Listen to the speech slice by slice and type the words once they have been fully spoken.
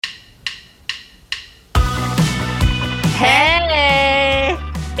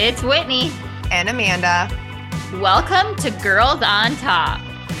It's Whitney and Amanda. Welcome to Girls on Top.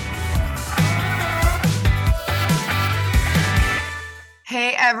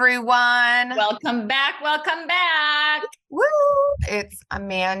 Hey, everyone. Welcome back. Welcome back. Woo! It's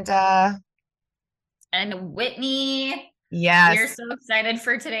Amanda. And Whitney. Yes. We're so excited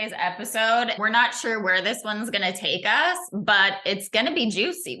for today's episode. We're not sure where this one's going to take us, but it's going to be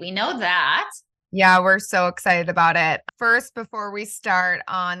juicy. We know that. Yeah, we're so excited about it. First, before we start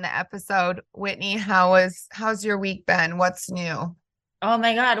on the episode, Whitney, how's your week been? What's new? Oh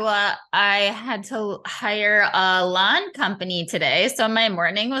my God. Well, I had to hire a lawn company today. So my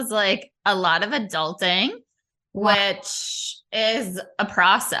morning was like a lot of adulting, which is a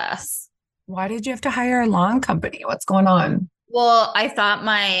process. Why did you have to hire a lawn company? What's going on? Well, I thought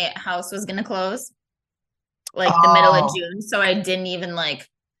my house was going to close like the middle of June. So I didn't even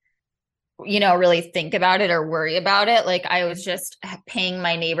really think about it or worry about it. Like I was just paying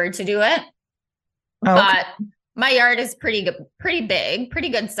my neighbor to do it. Okay. But my yard is pretty big, pretty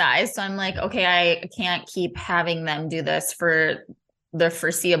good size. So I'm like, okay, I can't keep having them do this for the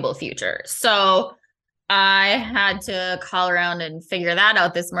foreseeable future. So I had to call around and figure that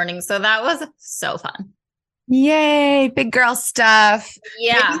out this morning. So that was so fun. Yay, big girl stuff.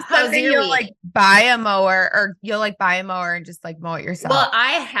 Yeah. Maybe you'll buy a mower and just mow it yourself. Well,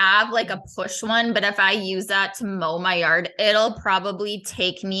 I have a push one, but if I use that to mow my yard, it'll probably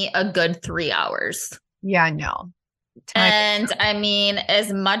take me a good 3 hours. Yeah, no. And I mean,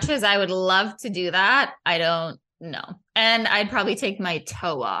 as much as I would love to do that, I don't know. And I'd probably take my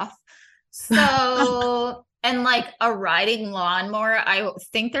toe off. So, and a riding lawnmower, I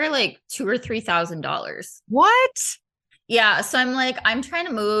think they're $2,000 or $3,000. What? Yeah. So I'm trying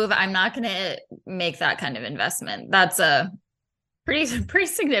to move. I'm not going to make that kind of investment. That's a pretty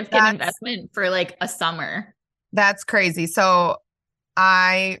significant investment for a summer. That's crazy. So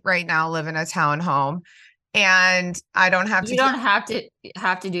I right now live in a townhome and I don't have to. You don't have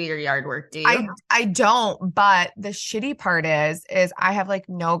to do your yard work, do you? I don't, but the shitty part is I have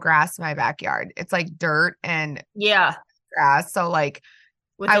no grass in my backyard. It's dirt and grass. So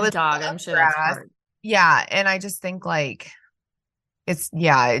with a dog, I'm sure that's hard. Yeah. And I just think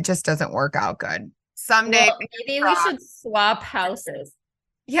it just doesn't work out good. Someday maybe we should swap houses.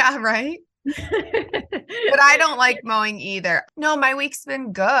 Yeah, right. But I don't like mowing either. No, my week's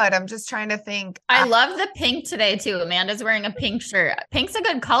been good. I'm just trying to think. I love the pink today too. Amanda's wearing a pink shirt. Pink's a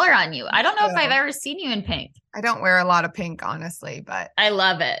good color on you. I don't know if I've ever seen you in pink. I don't wear a lot of pink, honestly, but I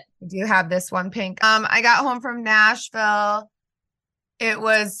love it. I do have this one pink. I got home from Nashville. It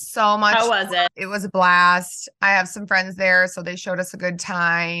was so much. How was it? It was a blast. I have some friends there, so they showed us a good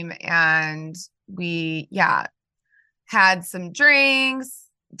time, and we had some drinks,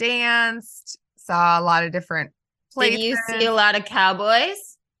 danced, saw a lot of different places. Did you see a lot of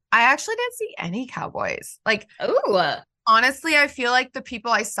cowboys? I actually didn't see any cowboys. Ooh. Honestly, I feel like the people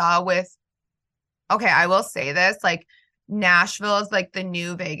I saw with, okay, I will say this, Nashville is the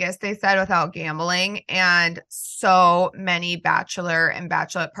new Vegas, they said, without gambling, and so many bachelor and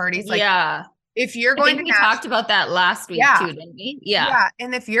bachelorette parties. If you're going to Nashville, we talked about that last week too, didn't we? Yeah. Yeah.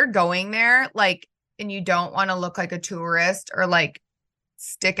 And if you're going there, and you don't want to look like a tourist or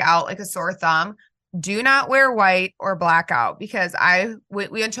stick out like a sore thumb, do not wear white or blackout, because we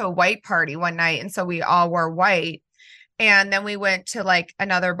went to a white party one night, and so we all wore white, and then we went to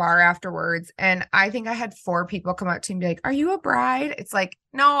another bar afterwards, and I think I had 4 people come up to me and be like, "Are you a bride?" It's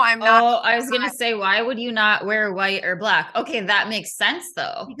no, I'm not. Oh, I was gonna say, why would you not wear white or black? Okay, that makes sense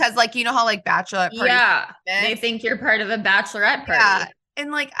though, because you know how bachelorette parties, they think you're part of a bachelorette party. Yeah.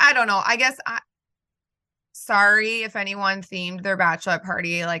 And I don't know, I guess sorry if anyone themed their bachelorette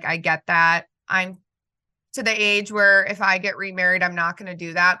party. I get that. I'm to the age where if I get remarried, I'm not going to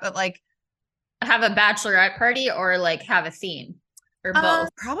do that. But have a bachelorette party or have a theme or both?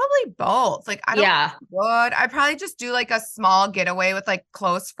 Probably both. I don't would. I'd probably just do a small getaway with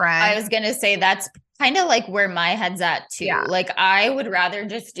close friends. I was going to say that's kind of where my head's at too. Yeah. I would rather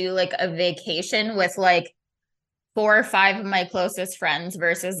just do a vacation with 4 or 5 of my closest friends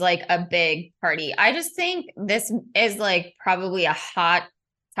versus a big party. I just think this is probably a hot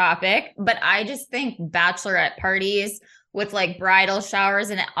topic, but I just think bachelorette parties with bridal showers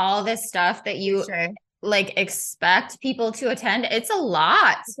and all this stuff that you expect people to attend, it's a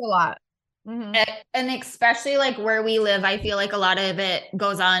lot. It's a lot. Mm-hmm. And especially where we live, I feel a lot of it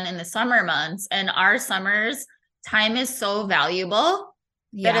goes on in the summer months, and our summers time is so valuable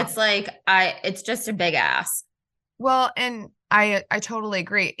that it's it's just a big ask. Well, and I totally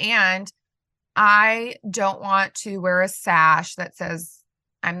agree. And I don't want to wear a sash that says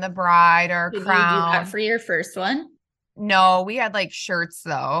I'm the bride or a crown. Did you do that for your first one? No, we had like shirts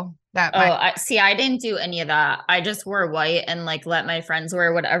though. That Oh, my I didn't do any of that. I just wore white and like let my friends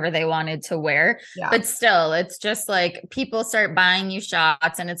wear whatever they wanted to wear. yeah. But still, it's just like people start buying you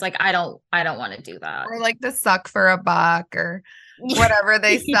shots and it's like I don't want to do that. Or like the suck for a buck or whatever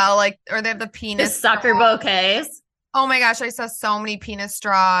they sell, like, or they have the The penis sucker straw. bouquets. Oh my gosh, I saw so many penis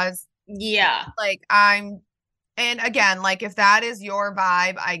straws. Yeah. Like and again, like if that is your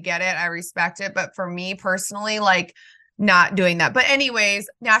vibe, I get it, I respect it. But for me personally, like not doing that. But anyways,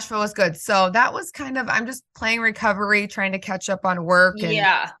 Nashville was good. So that was kind of, I'm just playing recovery, trying to catch up on work and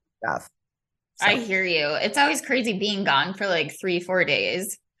Yeah. stuff. So I hear you. It's always crazy being gone for like 3-4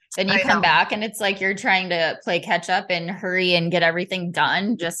 days. Then you I come know. back and it's like you're trying to play catch up and hurry and get everything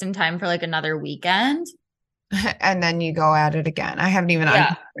done just in time for like another weekend. And then you go at it again. I haven't even Yeah.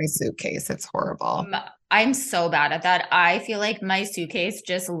 unpacked my suitcase. It's horrible. I'm so bad at that. I feel like my suitcase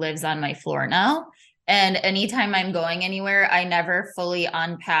just lives on my floor now. And anytime I'm going anywhere, I never fully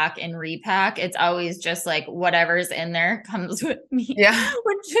unpack and repack. It's always just like whatever's in there comes with me, Yeah.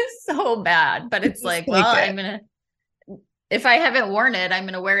 which is so bad. But it's Just like, take well, it. if I haven't worn it, I'm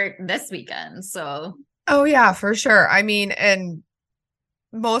gonna wear it this weekend. So Oh yeah, for sure. I mean, and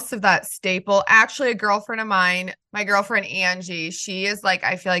most of that staple, actually a girlfriend of mine, my girlfriend Angie, she is like,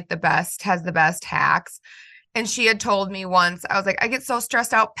 I feel like has the best hacks. And she had told me once, I was like, I get so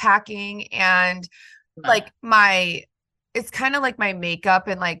stressed out packing and like it's kind of like my makeup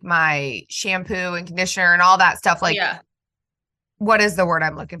and like my shampoo and conditioner and all that stuff. Like, yeah. what is the word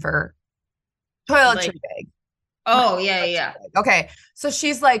I'm looking for? Toiletry Like, bag. oh yeah. Okay. So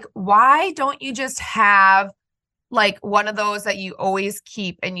she's like, why don't you just have like one of those that you always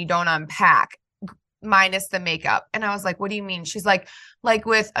keep and you don't unpack, minus the makeup? And I was like, what do you mean? She's like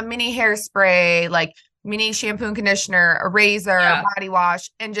with a mini hairspray, like mini shampoo and conditioner, a razor, a body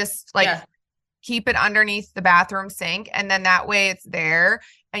wash, and just like keep it underneath the bathroom sink. And then that way it's there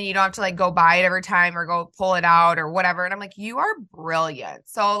and you don't have to like go buy it every time or go pull it out or whatever. And I'm like, you are brilliant.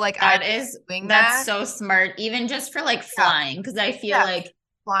 So like that's so smart, even just for like flying. Because I feel like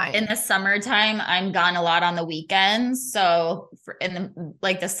flying in the summertime, I'm gone a lot on the weekends. So in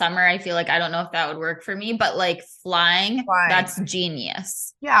the summer, I feel like I don't know if that would work for me, but like flying. That's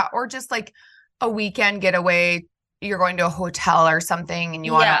genius. Yeah. Or just like a weekend getaway. You're going to a hotel or something and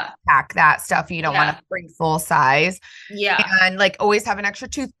you want to pack that stuff. You don't want to bring full size. Yeah. And like always have an extra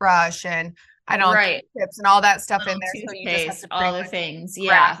toothbrush and tips and all that stuff in there. So you just have to all the things.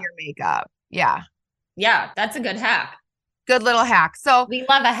 Yeah. Your makeup. Yeah. Yeah. That's a good hack. Good little hack. So we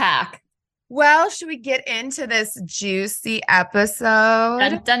love a hack. Well, should we get into this juicy episode?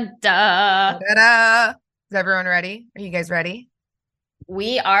 Dun, dun, dun. Da-da. Is everyone ready? Are you guys ready?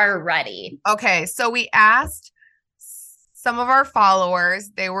 We are ready. Okay. So we asked some of our followers,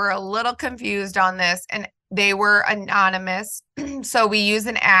 they were a little confused on this and they were anonymous. So we use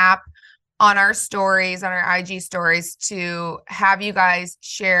an app on our stories, on our IG stories to have you guys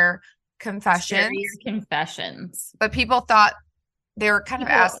share confessions. Share your confessions. But people thought they were kind of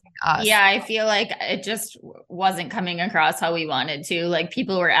asking us. Yeah, I feel like it just wasn't coming across how we wanted to. Like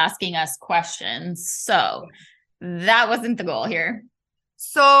people were asking us questions. So that wasn't the goal here.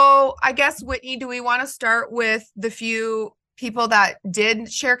 So I guess, Whitney, do we want to start with the few people that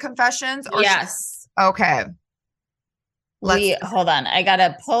did share confessions? Or yes. Okay. Hold on. I got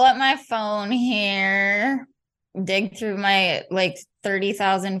to pull up my phone here, dig through my like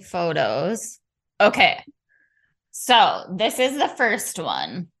 30,000 photos. Okay. So this is the first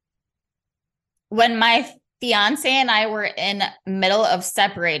one. When my fiance and I were in middle of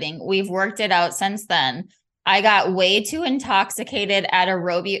separating, we've worked it out since then. I got way too intoxicated at a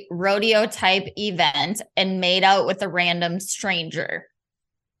rodeo type event and made out with a random stranger.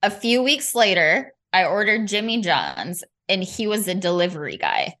 A few weeks later, I ordered Jimmy John's and he was a delivery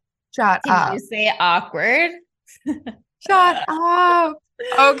guy. Shut up. Can you say awkward? Shut up.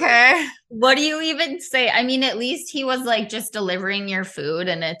 Okay. What do you even say? I mean, at least he was like just delivering your food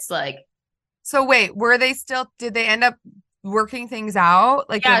and it's like. So wait, did they end up working things out?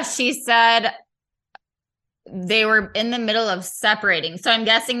 Like, yeah, she said they were in the middle of separating. So I'm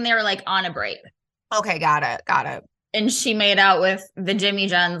guessing they were like on a break. Okay, got it. And she made out with the Jimmy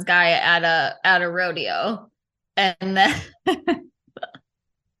John's guy at a rodeo. And then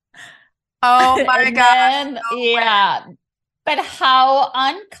oh my God. Yeah. But how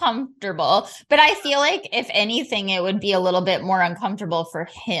uncomfortable. But I feel like if anything, it would be a little bit more uncomfortable for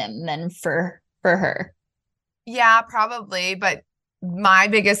him than for her. Yeah, probably. But my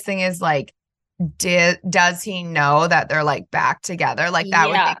biggest thing is like, does he know that they're like back together? Like that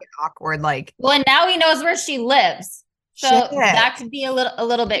would make it awkward. Like, well, and now he knows where she lives. So that could be a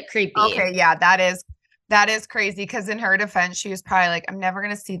little bit creepy. Okay, yeah, that is That is crazy because in her defense, she was probably like, I'm never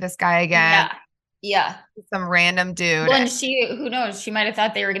going to see this guy again. Yeah. Yeah. Some random dude. Well, and who knows? She might have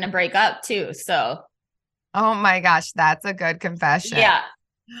thought they were going to break up too. So, oh my gosh, that's a good confession. Yeah.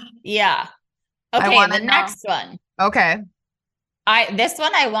 Yeah. Okay, the next one. Okay. This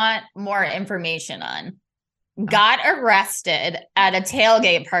one I want more information on. Got arrested at a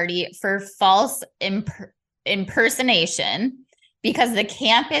tailgate party for false impersonation because the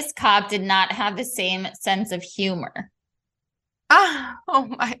campus cop did not have the same sense of humor. Oh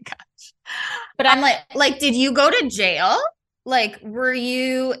my gosh. But I'm like, did you go to jail? Like, were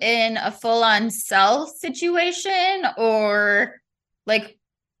you in a full-on cell situation, or like,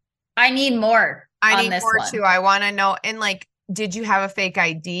 I need more. I need more too. I want to know. And like, did you have a fake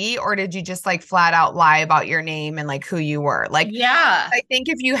ID, or did you just like flat out lie about your name and like who you were? Like, yeah, I think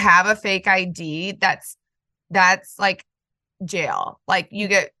if you have a fake ID, that's like jail. Like you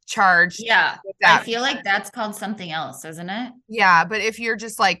get charged. Yeah. I feel like that's called something else, isn't it? Yeah. But if you're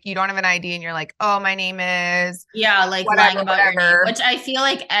just like, you don't have an ID and you're like, oh, my name is. Yeah. Like lying about your name, which I feel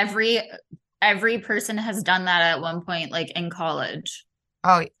like every person has done that at one point, like in college.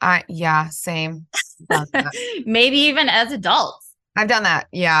 Oh, yeah, same. Maybe even as adults. I've done that.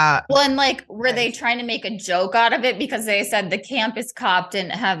 Yeah. Well, and like, were they trying to make a joke out of it because they said the campus cop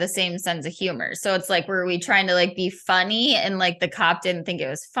didn't have the same sense of humor? So it's like, were we trying to like be funny and like the cop didn't think it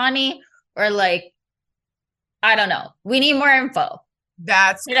was funny, or like, I don't know. We need more info.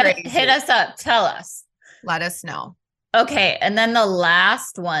 That's crazy. Hit us up. Tell us. Let us know. Okay. And then the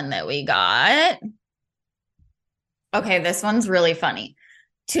last one that we got. Okay. This one's really funny.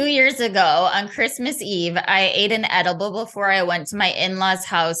 2 years ago on Christmas Eve, I ate an edible before I went to my in-laws'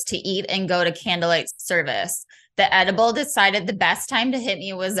 house to eat and go to candlelight service. The edible decided the best time to hit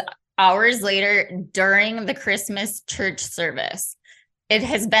me was hours later during the Christmas church service. It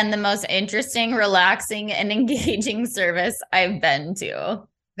has been the most interesting, relaxing, and engaging service I've been to.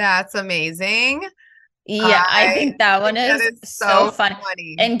 That's amazing. Yeah, I think that one is so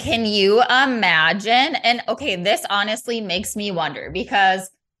funny. And can you imagine? And okay, this honestly makes me wonder, because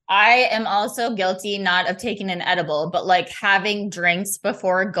I am also guilty not of taking an edible, but like having drinks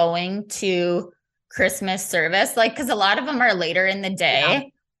before going to Christmas service, like, because a lot of them are later in the day. Yeah.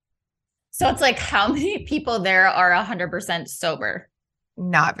 So it's like, how many people there are 100% sober?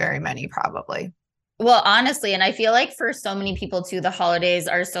 Not very many, probably. Well, honestly, and I feel like for so many people too, the holidays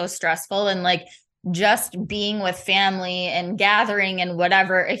are so stressful, and like just being with family and gathering and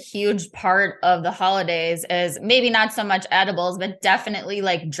whatever, a huge part of the holidays is maybe not so much edibles, but definitely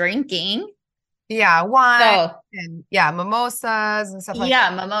like drinking. Yeah, wine and mimosas and stuff like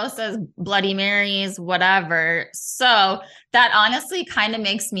that. Yeah, mimosas, Bloody Marys, whatever. So that honestly kind of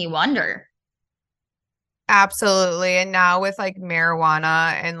makes me wonder. Absolutely. And now with like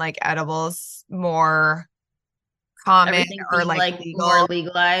marijuana and like edibles more common or like legal, more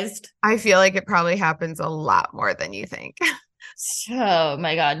legalized, I feel like it probably happens a lot more than you think. Oh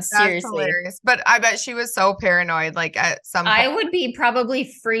my God, seriously. Hilarious. But I bet she was so paranoid, like at some point. I would be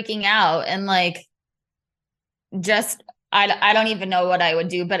probably freaking out and like just I don't even know what I would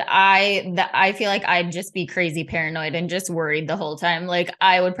do, but I feel like I'd just be crazy paranoid and just worried the whole time. Like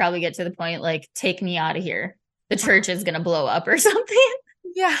I would probably get to the point like, take me out of here. The church is gonna blow up or something.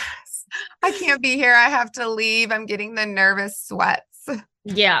 Yes. I can't be here. I have to leave. I'm getting the nervous sweats.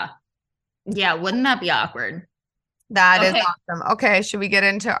 Yeah. Yeah. Wouldn't that be awkward? That is awesome. Okay. Should we get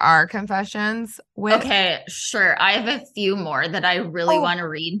into our confessions? Okay, sure. I have a few more that I really want to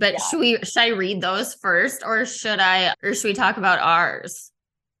read, but should I read those first, or should we talk about ours?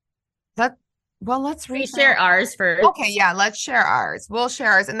 Let's share ours first. Okay. Yeah. Let's share ours. We'll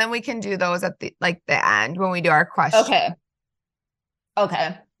share ours, and then we can do those at the end when we do our questions.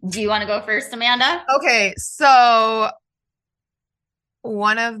 Okay. Do you want to go first, Amanda? Okay. So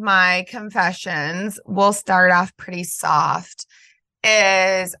one of my confessions, will start off pretty soft,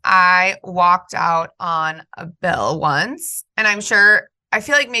 is I walked out on a bill once, and I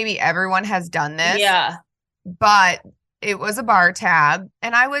feel like maybe everyone has done this. Yeah. But it was a bar tab,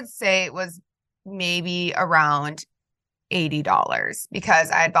 and I would say it was maybe around $80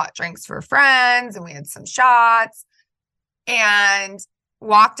 because I had bought drinks for friends and we had some shots, and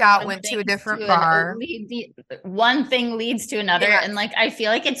walked out, went to a different bar. One thing leads to another. Yeah. And like, I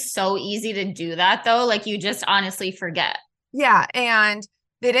feel like it's so easy to do that though. Like you just honestly forget. Yeah. And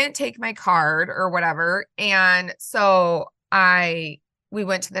they didn't take my card or whatever. And so we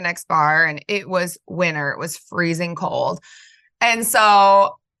went to the next bar, and it was winter. It was freezing cold. And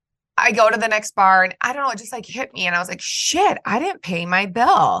so I go to the next bar, and I don't know, it just like hit me. And I was like, shit, I didn't pay my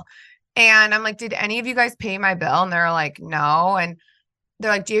bill. And I'm like, did any of you guys pay my bill? And they're like, no. And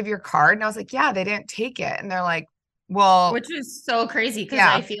they're like, do you have your card? And I was like, yeah, they didn't take it. And they're like, well, Which is so crazy because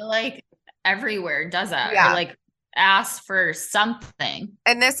yeah, I feel like everywhere does that or yeah. like asks for something.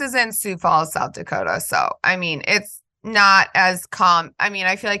 And this is in Sioux Falls, South Dakota. So, I mean, it's not as calm. I mean,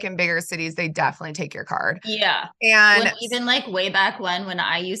 I feel like in bigger cities, they definitely take your card. Yeah. And When even like way back when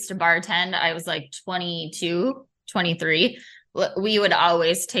I used to bartend, I was like 22, 23. We would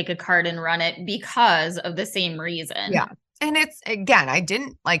always take a card and run it because of the same reason. yeah. And it's, again, I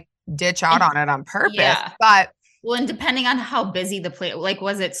didn't like ditch out on it on purpose, Yeah. but Well, and depending on how busy the place, like,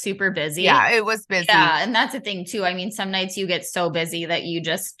 was it super busy? yeah, it was busy. Yeah. And that's the thing too. I mean, some nights you get so busy that you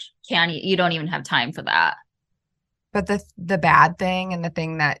just can't, you don't even have time for that. But the bad thing and the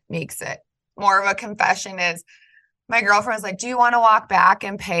thing that makes it more of a confession is my girlfriend was like, do you want to walk back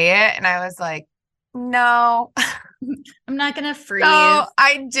and pay it? And I was like, no. I'm not going to freeze. So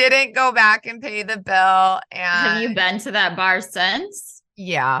I didn't go back and pay the bill. And have you been to that bar since?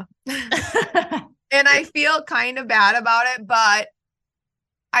 Yeah. And I feel kind of bad about it, but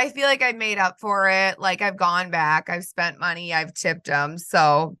I feel like I made up for it. Like I've gone back, I've spent money, I've tipped them.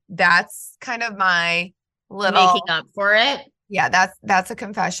 So that's kind of my little making up for it. Yeah, that's a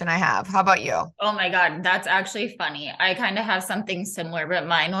confession I have. How about you? Oh my God, that's actually funny. I kind of have something similar, but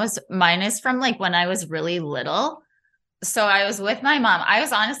mine is from like when I was really little. So I was with my mom. I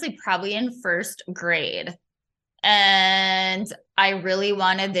was honestly probably in first grade. And I really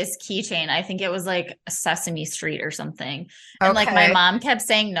wanted this keychain. I think it was like Sesame Street or something. And like my mom kept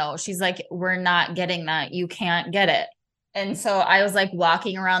saying no. She's like, we're not getting that. You can't get it. And so I was like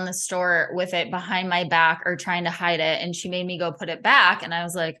walking around the store with it behind my back or trying to hide it. And she made me go put it back. And I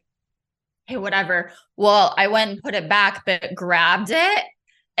was like, hey, whatever. Well, I went and put it back, but grabbed it.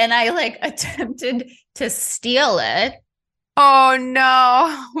 And I like attempted to steal it. Oh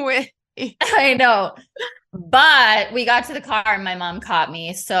no. I know. But we got to the car and my mom caught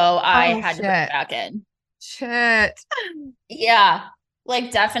me. So I had to put it back in. Shit. Yeah.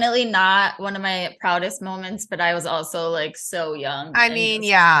 Like definitely not one of my proudest moments, but I was also like so young. I mean,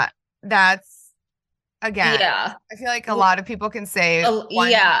 yeah, that's again. Yeah. I feel like a lot of people can say. A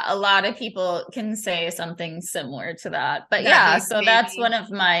lot of people can say something similar to that. But yeah, so that's one of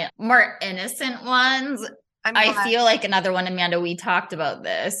my more innocent ones. I feel like another one, Amanda, we talked about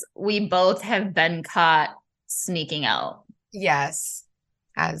this. We both have been caught sneaking out. Yes,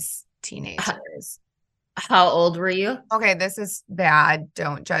 as teenagers. How old were you? Okay, this is bad.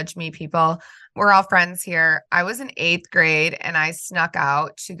 Don't judge me, people. We're all friends here. I was in 8th grade and I snuck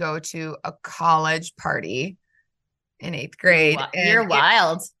out to go to a college party in 8th grade. You're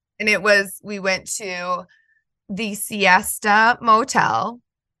wild. And we went to the Siesta Motel.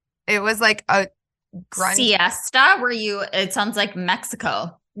 It was like a Siesta? It sounds like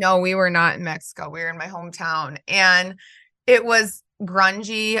Mexico. No, we were not in Mexico. We were in my hometown. And it was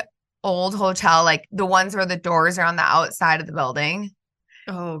grungy old hotel, like the ones where the doors are on the outside of the building.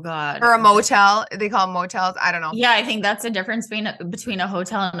 Oh God. Or a motel. They call them motels. I don't know. Yeah, I think that's the difference between a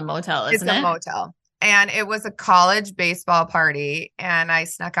hotel and a motel, isn't it? It's a motel. And it was a college baseball party. And I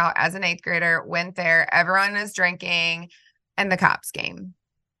snuck out as an 8th grader, went there. Everyone was drinking and the cops came.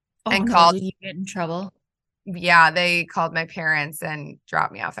 Oh, and called. Did you get in trouble? Yeah, they called my parents and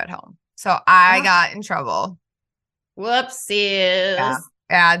dropped me off at home. So I got in trouble. Whoopsies.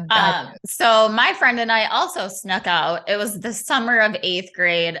 Yeah. So my friend and I also snuck out. It was the summer of 8th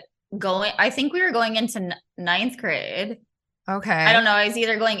grade. I think we were going into 9th grade. Okay. I don't know. I was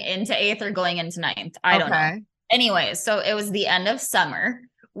either going into 8th or going into 9th. I don't know. Anyway, so it was the end of summer.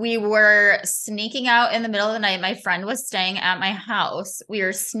 We were sneaking out in the middle of the night. My friend was staying at my house. We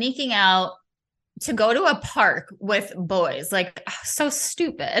were sneaking out to go to a park with boys. Like, so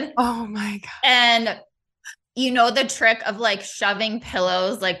stupid. Oh my God. And you know the trick of like shoving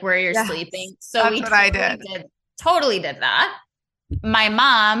pillows like where you're sleeping. So that's what I did. Totally did that. My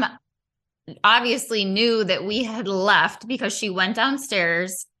mom obviously knew that we had left because she went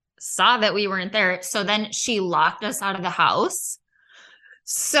downstairs, saw that we weren't there. So then she locked us out of the house.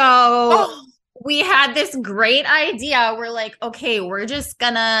 So we had this great idea. We're like, okay, we're just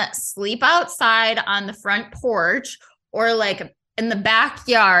gonna sleep outside on the front porch or like in the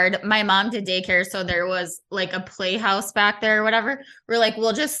backyard. My mom did daycare, so there was like a playhouse back there or whatever. We're like,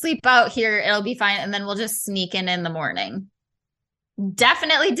 we'll just sleep out here. It'll be fine. And then we'll just sneak in the morning.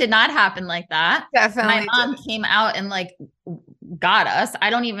 Definitely did not happen like that. Definitely. My mom came out and like got us. I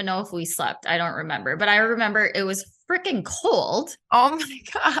don't even know if we slept. I don't remember, but I remember it was freaking cold. Oh my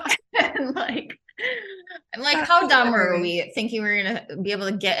God. And like, I'm like, how dumb were we thinking we were going to be able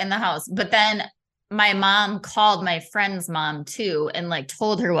to get in the house? But then my mom called my friend's mom too and like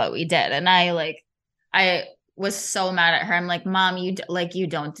told her what we did. And I was so mad at her. I'm like, Mom, you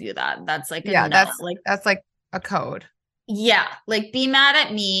don't do that. That's like a Yeah, no. that's like a code. Yeah, like be mad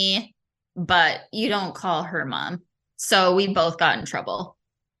at me, but you don't call her mom. So we both got in trouble.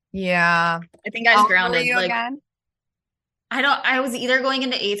 Yeah. I think I How was old were grounded. you Like again? I was either going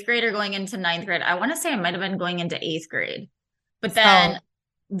into eighth grade or going into ninth grade. I want to say I might have been going into eighth grade. But So then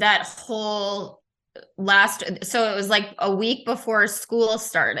that whole so it was like a week before school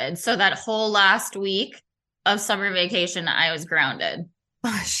started. So that whole last week of summer vacation, I was grounded.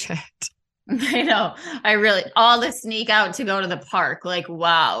 oh shit. I know. I really all the sneak out to go to the park. Like,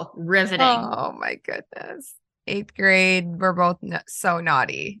 wow, riveting. Oh my goodness. Eighth grade, we're both so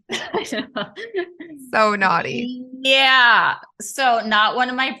naughty. So naughty. Yeah. So not one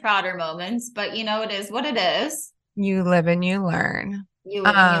of my prouder moments, but you know, it is what it is. You live and you learn. You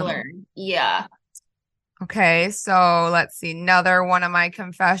live and you learn. Yeah. Okay, so let's see. Another one of my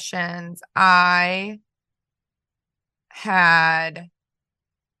confessions. I had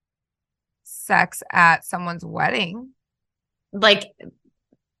sex at someone's wedding. Like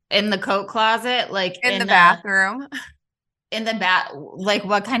in the coat closet, like in the bathroom. In the like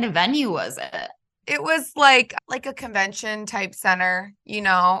what kind of venue was it? It was like a convention type center, you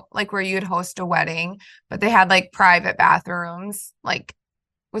know, like where you'd host a wedding, but they had like private bathrooms, like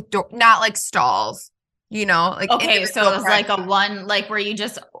with not like stalls, you know, like okay, so it was like a one like where you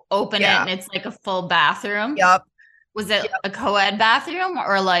just open it and it's like a full bathroom. Yep. Was it a co-ed bathroom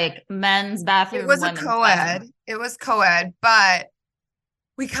or like men's bathroom? It was a co-ed. Bathroom? It was co-ed, but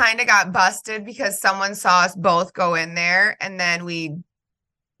we kind of got busted because someone saw us both go in there and then we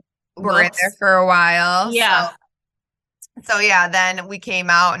were in there for a while. Yeah. So yeah, then we came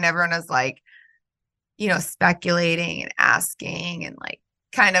out and everyone was like, you know, speculating and asking and like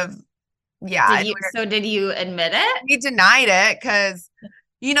kind of, yeah. Did you admit it? We denied it because,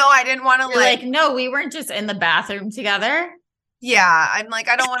 you know, I didn't want to like, no, we weren't just in the bathroom together. Yeah, I'm like,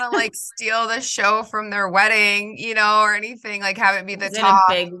 I don't want to like steal the show from their wedding, you know, or anything. Like, have it be the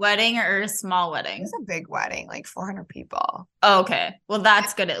top. It a big wedding or a small wedding? It was a big wedding, like 400 people. Oh, okay, well,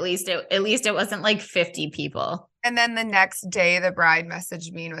 that's good. At least it wasn't like 50 people. And then the next day, the bride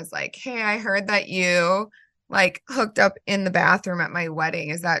messaged me and was like, "Hey, I heard that you like hooked up in the bathroom at my wedding.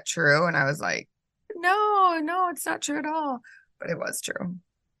 Is that true?" And I was like, "No, it's not true at all." But it was true.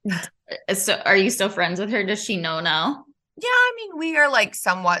 So, are you still friends with her? Does she know now? Yeah, I mean, we are like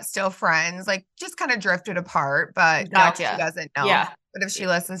somewhat still friends, like just kind of drifted apart, but gotcha. No, she doesn't know. Yeah. But if she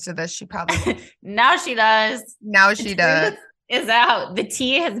listens to this, she probably now she does. Now she does. Is out. The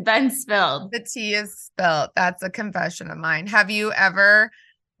tea has been spilled. The tea is spilled. That's a confession of mine. Have you ever,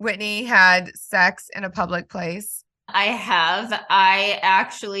 Whitney, had sex in a public place? I have. I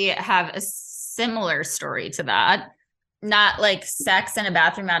actually have a similar story to that. Not like sex in a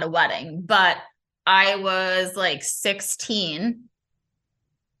bathroom at a wedding, but I was like 16,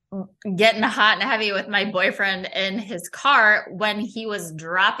 getting hot and heavy with my boyfriend in his car when he was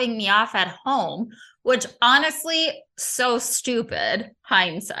dropping me off at home, which honestly, so stupid,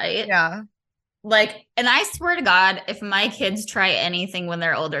 hindsight. Yeah. Like, and I swear to God, if my kids try anything when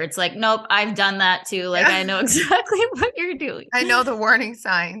they're older, it's like, nope, I've done that too. Like, I know exactly what you're doing. I know the warning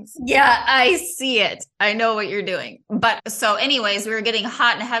signs. Yeah, I see it. I know what you're doing. But so anyways, we were getting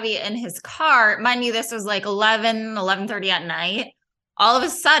hot and heavy in his car. Mind you, this was like 11:30 at night. All of a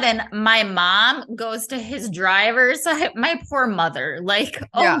sudden, my mom goes to his driver's side. My poor mother, like,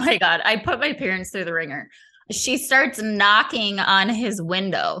 oh my God, I put my parents through the ringer. She starts knocking on his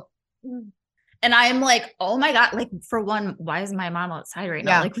window. And I'm like, oh my God, like for one, why is my mom outside right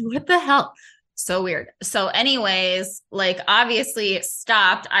now? Like, what the hell? So weird. So anyways, like obviously it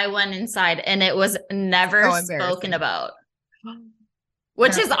stopped. I went inside and it was never spoken about,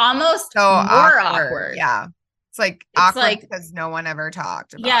 which is almost so more awkward. Yeah. It's like awkward because no one ever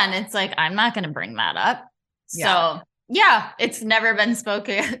talked about it. And it's like, I'm not going to bring that up. So yeah, it's never been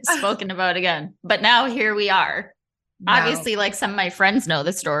spoken about again. But now here we are. No. Obviously, like some of my friends know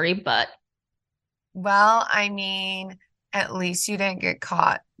the story, but. Well, I mean, at least you didn't get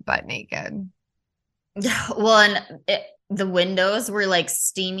caught butt naked. Well, and the windows were like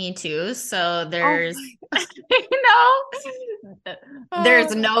steamy too. So there's,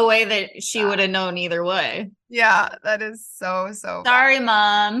 there's no way that she would have known either way. Yeah, that is so sorry,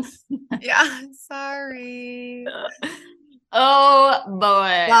 Mom. Yeah, sorry. Oh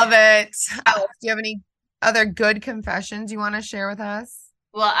boy. Love it. Do you have any other good confessions you want to share with us?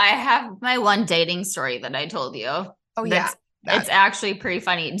 Well, I have my one dating story that I told you. Oh, yeah. It's actually pretty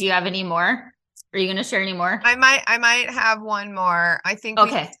funny. Do you have any more? Are you going to share any more? I might have one more. I think we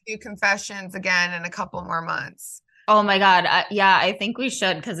can do confessions again in a couple more months. Oh my God. Yeah, I think we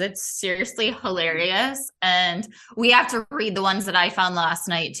should because it's seriously hilarious. And we have to read the ones that I found last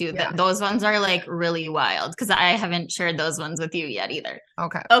night too. Yeah. Those ones are like really wild because I haven't shared those ones with you yet either.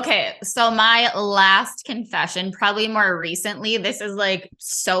 Okay. Okay. So my last confession, probably more recently, this is like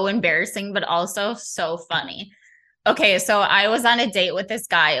so embarrassing, but also so funny. Okay. So I was on a date with this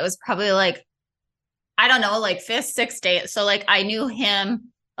guy. It was probably like, I don't know, like fifth, sixth date. So like I knew him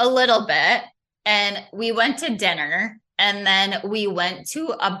a little bit and we went to dinner and then we went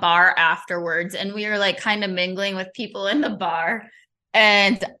to a bar afterwards and we were like kind of mingling with people in the bar.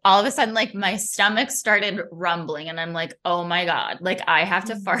 And all of a sudden, like my stomach started rumbling and I'm like, oh my God, like I have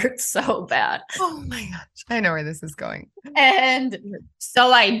to fart so bad. Oh my gosh. I know where this is going. And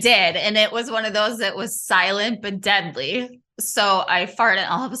so I did. And it was one of those that was silent but deadly. So I fart and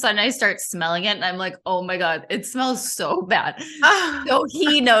all of a sudden I start smelling it and I'm like, oh my God, it smells so bad. So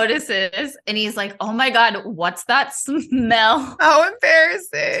he notices and he's like, oh my God, what's that smell? How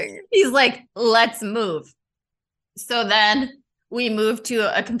embarrassing. He's like, let's move. So then we moved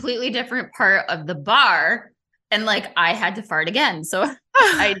to a completely different part of the bar and like I had to fart again. So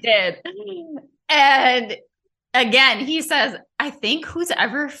I did. And again, he says, I think who's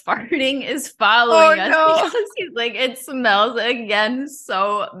ever farting is following us because he's like, it smells again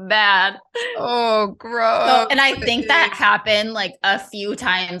so bad. Oh, gross. So, and I think that happened like a few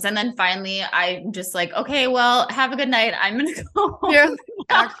times. And then finally, I'm just like, okay, well, have a good night. I'm going to go home. You're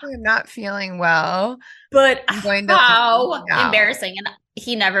actually not feeling well. But I'm going to how embarrassing. And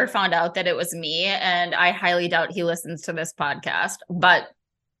he never found out that it was me. And I highly doubt he listens to this podcast. But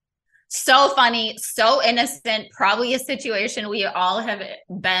so funny, so innocent, probably a situation we all have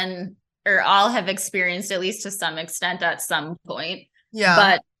been or all have experienced, at least to some extent at some point. Yeah.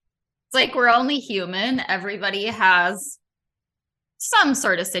 But it's like we're only human. Everybody has some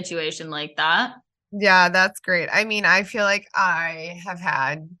sort of situation like that. Yeah, that's great. I mean, I feel like I have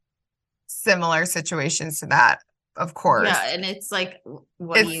had similar situations to that, of course. Yeah, and it's like,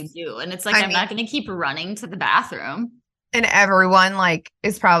 what do you do? And it's like, I'm not going to keep running to the bathroom. And everyone like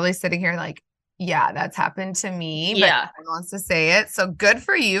is probably sitting here like, yeah, that's happened to me. But yeah. no one wants to say it. So good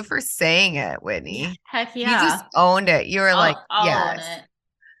for you for saying it, Whitney. Heck yeah. You just owned it. You were like, yes.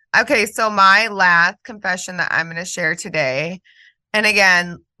 Okay, so my last confession that I'm going to share today. And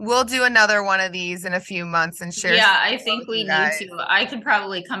again, we'll do another one of these in a few months and share. Yeah, I think we need to. I could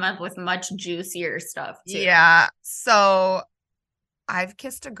probably come up with much juicier stuff too. Yeah. So I've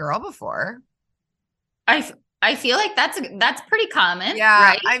kissed a girl before. I feel like that's pretty common. Yeah.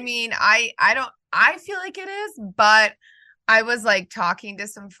 Right? I mean, I feel like it is, but I was like talking to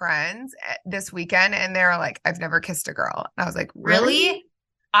some friends this weekend and they're like, I've never kissed a girl. And I was like, really?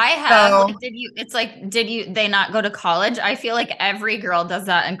 I have. Like, did they not go to college? I feel like every girl does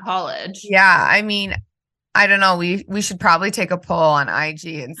that in college. Yeah. I mean, I don't know. We should probably take a poll on IG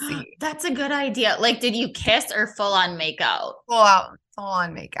and see. That's a good idea. Like, did you kiss or full on make out? Full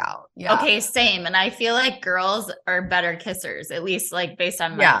on make out. Yeah. Okay, same. And I feel like girls are better kissers, at least like based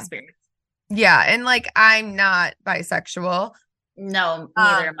on my experience. Yeah. And like, I'm not bisexual. No,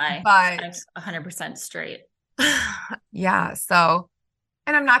 neither am I. But I'm 100% straight. Yeah. So,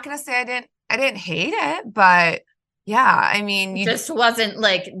 and I'm not going to say I didn't hate it, but yeah, I mean, you just wasn't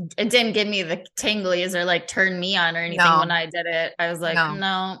like, it didn't give me the tinglies or like turn me on or anything when I did it. I was like,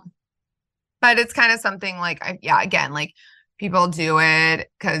 no. But it's kind of something like, again, like people do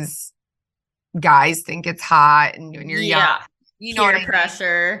it because guys think it's hot and when you're young, you know, peer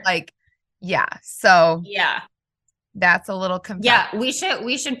pressure. Like, yeah. So yeah, that's a little confusing. Yeah,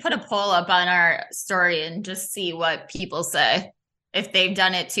 we should put a poll up on our story and just see what people say if they've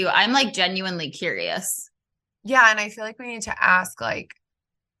done it too. I'm like genuinely curious. Yeah, and I feel like we need to ask, like,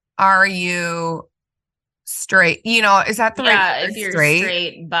 are you straight? You know, is that the right word? If you're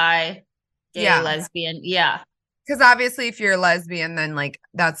straight, bi, gay, lesbian. Yeah. Because obviously if you're a lesbian, then like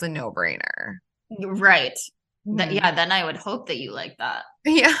that's a no-brainer. Right. Mm-hmm. Then I would hope that you like that.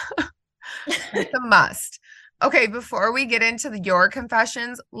 Yeah. It's a must. Okay, before we get into your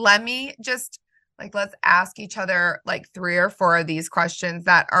confessions, let me just let's ask each other like 3 or 4 of these questions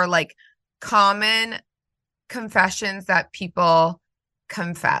that are like common confessions that people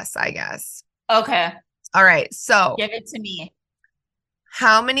confess, I guess. Okay. All right. So give it to me.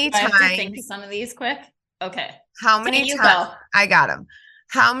 How many times? I have to think of some of these quick. Okay. How many times? I got them.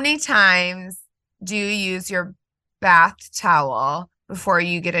 How many times do you use your bath towel before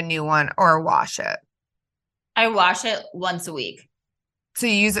you get a new one or wash it? I wash it once a week. So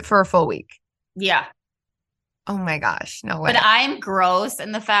you use it for a full week? Yeah. Oh my gosh. No way. But I'm gross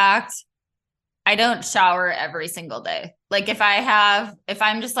in the fact I don't shower every single day. Like if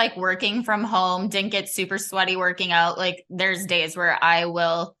I'm just like working from home, didn't get super sweaty working out, like there's days where I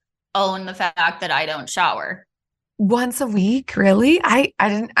will own the fact that I don't shower. Once a week, really?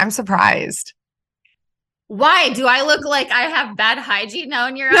 I'm surprised. Why? Do I look like I have bad hygiene now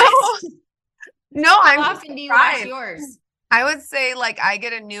in your No, eyes? no, How I'm often do you wash surprised. yours? I would say like I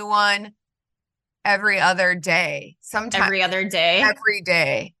get a new one every other day. Sometimes Every other day? every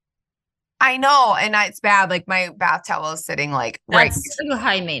day. I know, and it's bad. Like my bath towel is sitting like right. That's too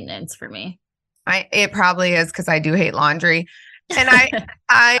high maintenance for me. It probably is because I do hate laundry. And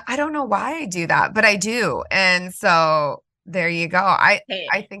I don't know why I do that, but I do. And so there you go. I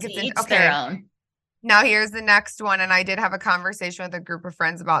think it's okay. Their own. Now here's the next one. And I did have a conversation with a group of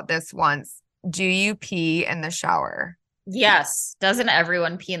friends about this once. Do you pee in the shower? Yes. Doesn't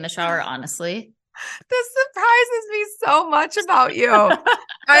everyone pee in the shower, honestly? This surprises me so much about you.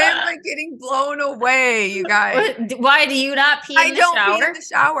 I am like getting blown away, you guys. Why do you not pee in the shower? I don't pee in the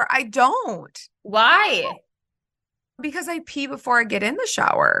shower. I don't. Why? Because I pee before I get in the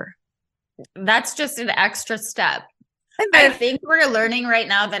shower. That's just an extra step. And then, I think we're learning right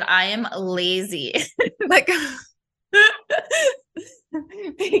now that I am lazy. Like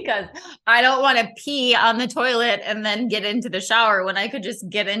because I don't want to pee on the toilet and then get into the shower when I could just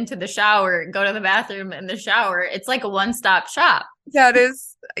get into the shower, go to the bathroom in the shower. It's like a one-stop shop. That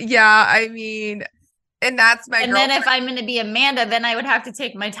is, yeah, I mean, and that's my And then if I'm going to be Amanda, then I would have to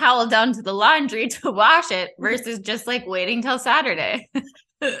take my towel down to the laundry to wash it versus just like waiting till Saturday.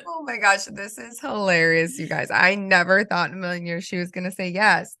 Oh my gosh, this is hilarious, you guys. I never thought in a million years she was going to say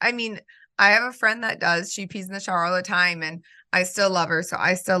yes. I mean, I have a friend that does. She pees in the shower all the time and I still love her. So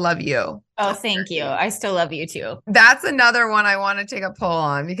I still love you. Oh, thank you. I still love you too. That's another one I want to take a poll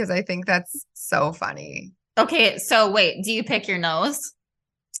on because I think that's so funny. Okay. So wait, do you pick your nose?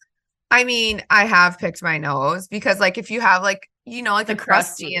 I mean, I have picked my nose because like if you have like, you know, like the a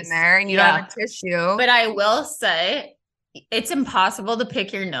crusty in there and you don't have a tissue. But I will say it's impossible to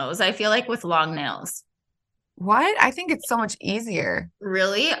pick your nose. I feel like with long nails. What? I think it's so much easier.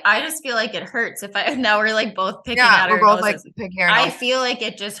 Really? I just feel like it hurts now we're like both picking at our noses. Like picking our I feel like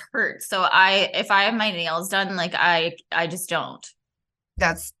it just hurts. So if I have my nails done, like I just don't.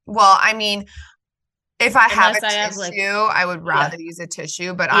 I mean, if I have a tissue, I would rather use a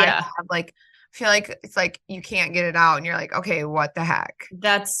tissue, but I have like feel like it's like you can't get it out and you're like, okay, what the heck?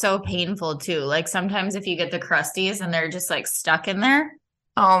 That's so painful too. Like sometimes if you get the crusties and they're just like stuck in there.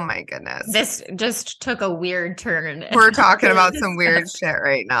 Oh my goodness. This just took a weird turn. We're talking about some weird shit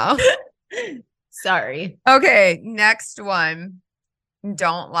right now. Sorry. Okay, next one.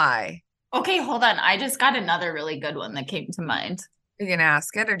 Don't lie. Okay, hold on. I just got another really good one that came to mind. Are you gonna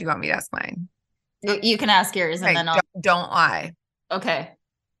ask it or do you want me to ask mine? You can ask yours and then I'll don't lie. Okay.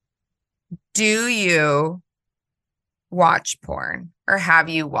 Do you watch porn or have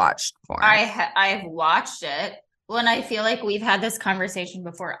you watched porn? I've watched it. When I feel like we've had this conversation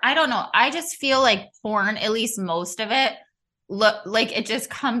before. I don't know. I just feel like porn, at least most of it, look like it just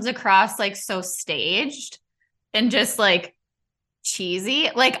comes across like so staged and just like cheesy.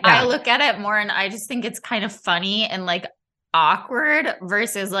 Like I look at it more and I just think it's kind of funny and like awkward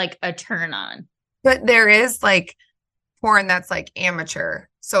versus like a turn on. But there is like porn that's like amateur.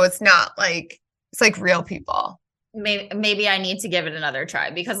 So it's not like, it's like real people. Maybe I need to give it another try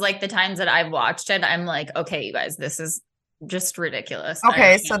because like the times that I've watched it, I'm like, okay, you guys, this is just ridiculous.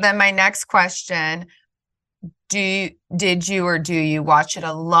 Okay. So then my next question, did you or do you watch it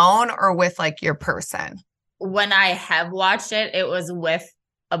alone or with like your person? When I have watched it, it was with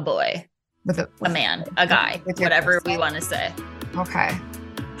a boy, with a man, a guy, whatever we want to say. Okay.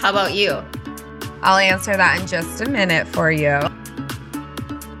 How about you? I'll answer that in just a minute for you.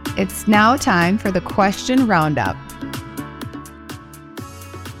 It's now time for the question roundup.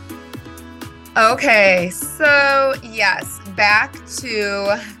 Okay, so yes, back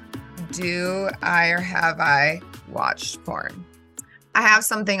to do I or have I watched porn? I have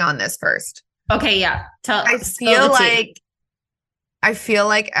something on this first. Okay, yeah. I feel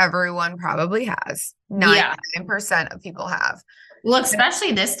like everyone probably has. 99% of people have. Well,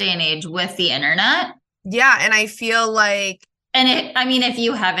 especially this day and age with the internet. Yeah, and I feel like if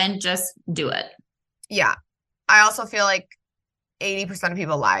you haven't, just do it. Yeah. I also feel like 80% of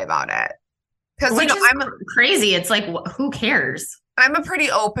people lie about it. Because I'm crazy. It's like, who cares? I'm a pretty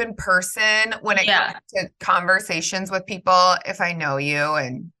open person when it comes to conversations with people, if I know you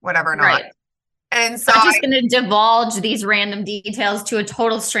and whatever not. Right. And so I'm just going to divulge these random details to a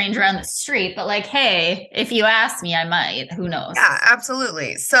total stranger on the street. But like, hey, if you ask me, I might. Who knows? Yeah,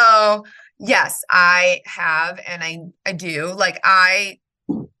 absolutely. So yes, I have, and I do. Like, I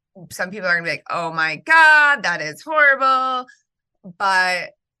some people are gonna be like, oh my God, that is horrible.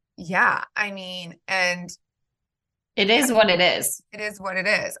 But yeah, I mean, and it is what it is. It is what it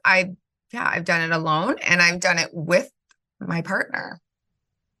is. I've done it alone and I've done it with my partner.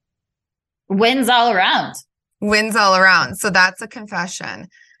 Wins all around. Wins all around. So that's a confession.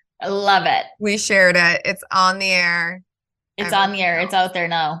 I love it. We shared it. It's on the air. It's on the air. It's out there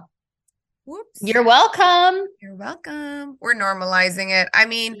now. Whoops. You're welcome. You're welcome. We're normalizing it. I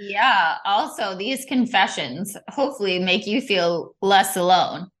mean, yeah. Also, these confessions hopefully make you feel less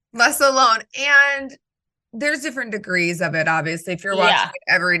alone. Less alone. And there's different degrees of it, obviously. If you're watching it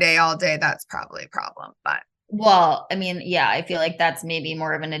every day, all day, that's probably a problem. But well, I mean, yeah, I feel like that's maybe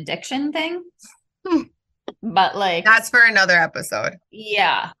more of an addiction thing. But like that's for another episode.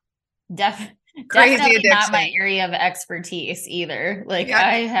 Yeah. Crazy definitely addiction. Not my area of expertise either. Like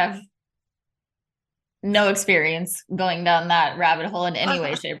I have no experience going down that rabbit hole in any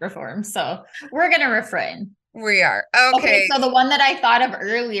way, shape, or form. So we're going to refrain. We are. Okay. So the one that I thought of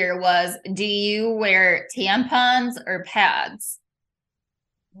earlier was, do you wear tampons or pads?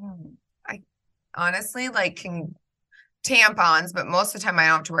 I honestly can tampons, but most of the time I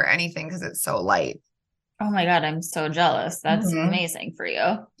don't have to wear anything because it's so light. Oh my God, I'm so jealous. That's amazing for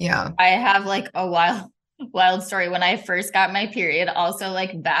you. Yeah. I have like a wild story. When I first got my period, also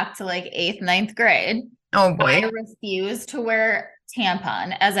like back to like 8th, 9th grade. Oh boy. I refused to wear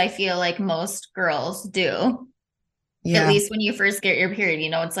tampon, as I feel like most girls do. Yeah. At least when you first get your period,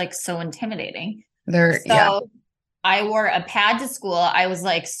 it's like so intimidating. I wore a pad to school. I was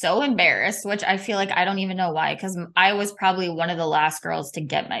like so embarrassed, which I feel like I don't even know why, because I was probably one of the last girls to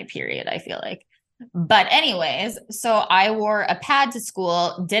get my period, I feel like. But anyways, so I wore a pad to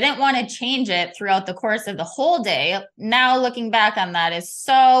school, didn't want to change it throughout the course of the whole day. Now looking back on that is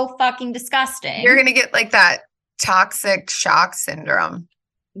so fucking disgusting. You're going to get like that toxic shock syndrome.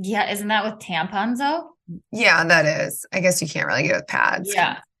 Yeah. Isn't that with tampons though? Yeah, that is. I guess you can't really get with pads.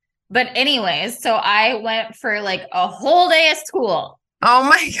 Yeah. But anyways, so I went for like a whole day of school. Oh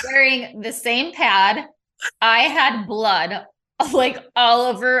my God. Wearing the same pad. I had blood like all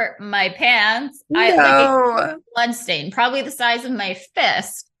over my pants. No. I like a blood stain, probably the size of my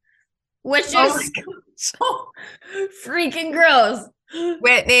fist, which is so freaking gross.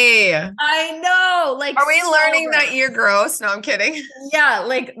 Whitney, I know. Like, are we learning that you're gross? No, I'm kidding. Yeah,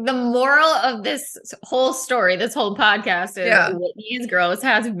 like the moral of this whole story, this whole podcast is Whitney is gross,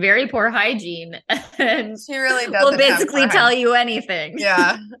 has very poor hygiene, and she really does. Will basically tell you anything.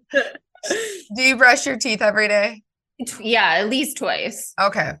 Yeah. Do you brush your teeth every day? Yeah, at least twice.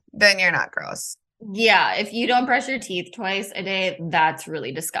 Okay, then you're not gross. Yeah, if you don't brush your teeth twice a day, that's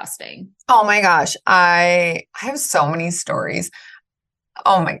really disgusting. Oh my gosh, I have so many stories.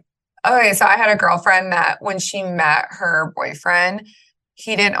 Oh my. Okay, so I had a girlfriend that when she met her boyfriend,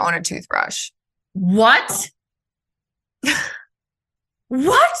 he didn't own a toothbrush. What?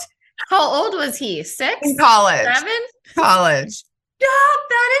 What? How old was he? 6? In college. 7? College. Stop!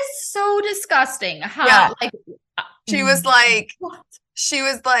 That is so disgusting. How? Yeah. Like, she was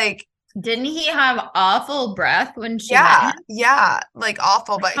like, didn't he have awful breath when she met him? Yeah, like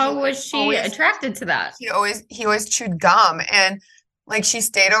awful. But how was she attracted to that? He always chewed gum, and like she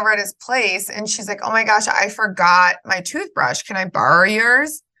stayed over at his place, and she's like, "Oh my gosh, I forgot my toothbrush. Can I borrow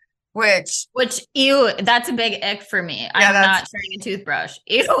yours?" Which ew, that's a big ick for me. Yeah, I'm not sharing a toothbrush.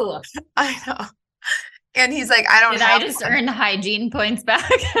 Ew. I know. And he's like, I don't Did I just earn hygiene points back?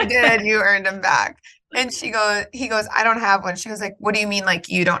 You did. You earned them back. And he goes, I don't have one. She goes like, what do you mean? Like,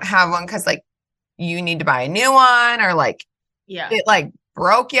 you don't have one? Cause like you need to buy a new one, or like, it like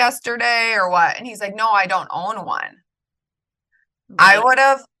broke yesterday or what? And he's like, no, I don't own one. Right. I would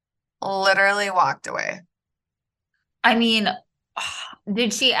have literally walked away. I mean,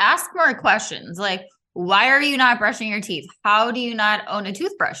 did she ask more questions? Like, why are you not brushing your teeth? How do you not own a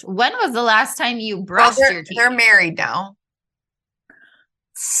toothbrush? When was the last time you brushed your teeth? They're married now.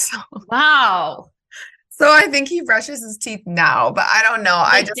 So, wow. So I think he brushes his teeth now, but I don't know.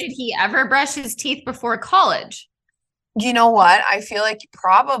 Did he ever brush his teeth before college? You know what? I feel like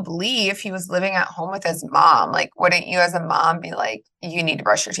probably if he was living at home with his mom, like, wouldn't you as a mom be like, you need to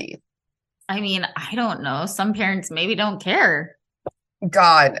brush your teeth? I mean, I don't know. Some parents maybe don't care.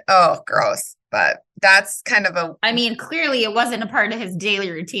 God. Oh, gross. But that's kind of I mean, clearly it wasn't a part of his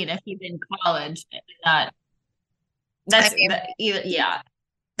daily routine if he's in college. Yeah.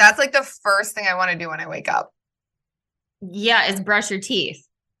 That's like the first thing I want to do when I wake up. Yeah, is brush your teeth.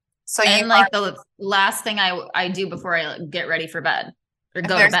 So the last thing I do before I get ready for bed. or If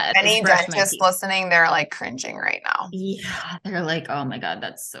go to there's bed. any Is brush my dentists teeth. listening, they're like cringing right now. Yeah, they're like, oh my God,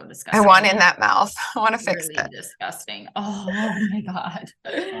 that's so I disgusting. want in that mouth. I want to fix Really it. disgusting. Oh my God.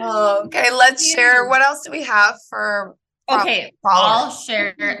 Okay, let's share. What else do we have for Okay, followers? I'll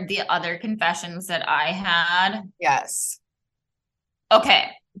share the other confessions that I had. Yes. Okay.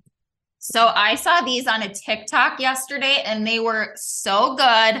 So I saw these on a TikTok yesterday and they were so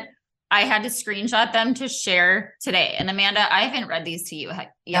good. I had to screenshot them to share today. And Amanda, I haven't read these to you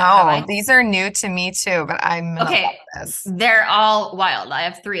yet. Have I? These are new to me too, but I'm okay. This. They're all wild. I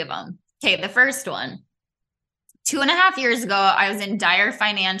have 3 of them. Okay, the first one. 2.5 years ago, I was in dire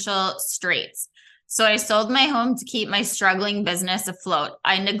financial straits. So I sold my home to keep my struggling business afloat.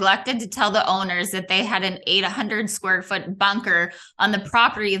 I neglected to tell the owners that they had an 800 square foot bunker on the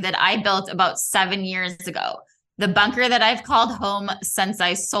property that I built about 7 years ago. The bunker that I've called home since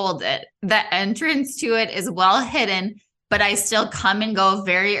I sold it. The entrance to it is well hidden, but I still come and go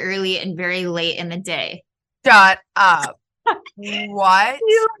very early and very late in the day. Shut up. What?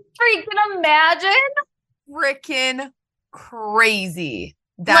 You freaking imagine? Freaking crazy.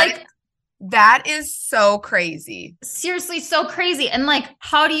 That is so crazy. Seriously, so crazy. And like,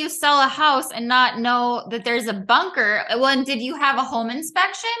 how do you sell a house and not know that there's a bunker? Well, and did you have a home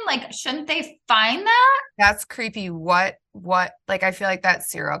inspection? Like, shouldn't they find that? That's creepy. What? Like, I feel like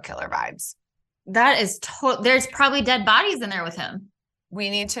that's serial killer vibes. That is there's probably dead bodies in there with him. We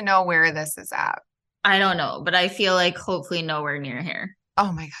need to know where this is at. I don't know, but I feel like hopefully nowhere near here.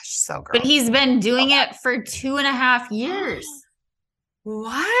 Oh my gosh, so gross. But he's been doing it for 2.5 years.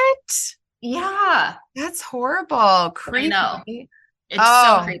 What? Yeah. That's horrible. Creepy. I know. It's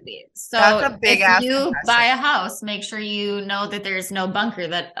so creepy. So that's a big if you buy a house, make sure you know that there's no bunker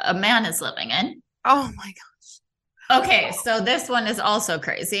that a man is living in. Oh my gosh. Okay, so this one is also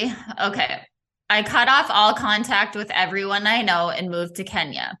crazy. Okay. I cut off all contact with everyone I know and moved to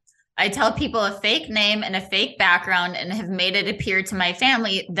Kenya. I tell people a fake name and a fake background and have made it appear to my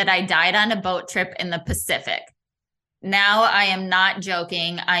family that I died on a boat trip in the Pacific. Now I am not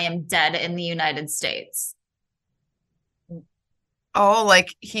joking. I am dead in the United States. Oh,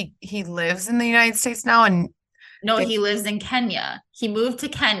 like he lives in the United States now? And no, he lives in Kenya. He moved to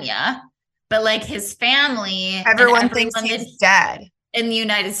Kenya, but like his family, everyone thinks he's dead in the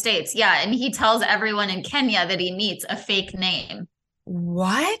United States. Yeah, and he tells everyone in Kenya that he meets a fake name.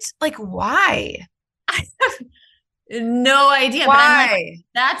 What? Like, why? I have no idea. Why? But I'm like,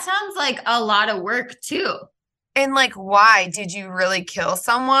 that sounds like a lot of work too. And like, why? Did you really kill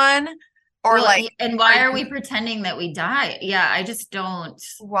someone? Or and why are we pretending that we died? Yeah, I just don't.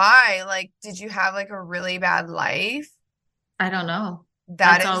 Why? Like, did you have like a really bad life? I don't know.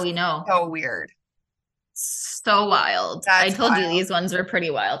 That's all we know. So weird. So wild. I told you these ones were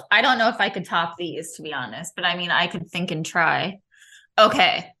pretty wild. I don't know if I could top these, to be honest, but I mean, I could think and try.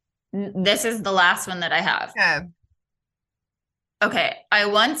 Okay. This is the last one that I have. Okay. I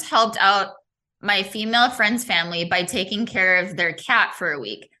once helped out my female friend's family by taking care of their cat for a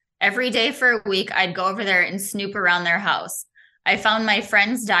week. Every day for a week, I'd go over there and snoop around their house. I found my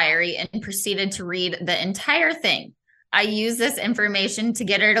friend's diary and proceeded to read the entire thing. I used this information to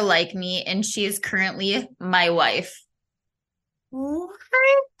get her to like me, and she is currently my wife. What?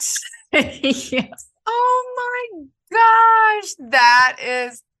 Yes. Oh my gosh. That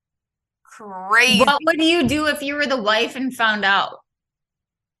is crazy. What would you do if you were the wife and found out?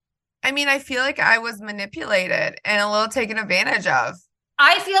 I mean, I feel like I was manipulated and a little taken advantage of.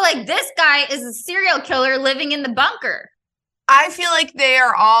 I feel like this guy is a serial killer living in the bunker. I feel like they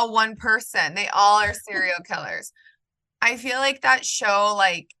are all one person. They all are serial killers. I feel like that show,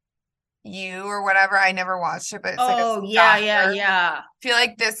 like You or whatever, I never watched it, but it's yeah. I feel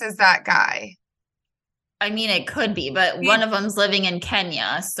like this is that guy. I mean, it could be, but one of them's living in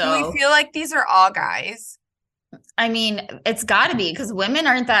Kenya. So do we feel like these are all guys? I mean, it's got to be because women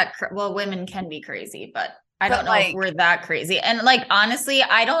aren't that well, women can be crazy, but I don't know if we're that crazy. And like, honestly,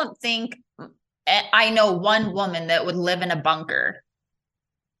 I don't think I know one woman that would live in a bunker.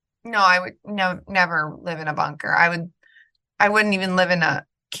 No, I would never live in a bunker. I wouldn't even live in a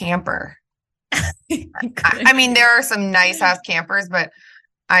camper. I mean, there are some nice ass campers, but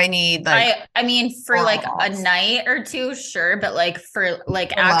I need like I mean, for like a night or two, sure, but like for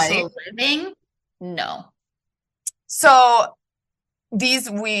like actual living, no. So these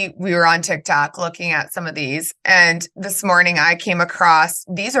we were on TikTok looking at some of these, and this morning I came across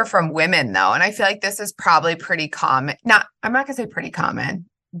these are from women though, and I feel like this is probably pretty common. I'm not gonna say pretty common,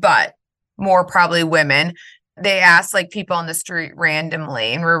 but more probably women. They asked like people on the street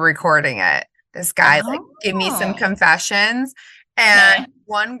randomly, and we're recording it. This guy like give me some confessions, and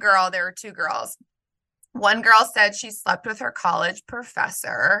one girl, there were two girls. One girl said she slept with her college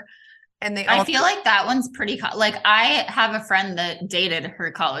professor. And I feel like that one's pretty like I have a friend that dated her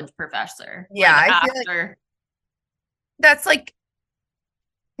college professor. Yeah, like, I feel like that's like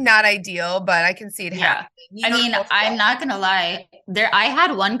not ideal, but I can see it happening. I mean, I'm not gonna lie. I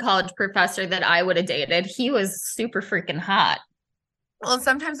had one college professor that I would have dated. He was super freaking hot. Well,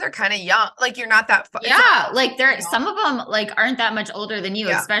 sometimes they're kind of young. Like you're not that far. Yeah, like some of them like aren't that much older than you,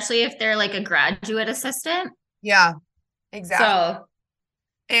 especially if they're like a graduate assistant. Yeah, exactly. So,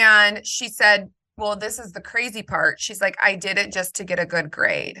 and she said, well, this is the crazy part. She's like, I did it just to get a good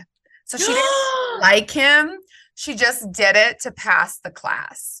grade. So she didn't like him. She just did it to pass the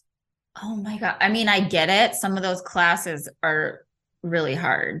class. Oh my God. I mean, I get it. Some of those classes are really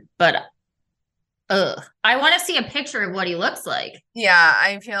hard, but I want to see a picture of what he looks like. Yeah,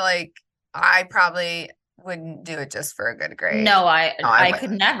 I feel like I probably wouldn't do it just for a good grade. No, I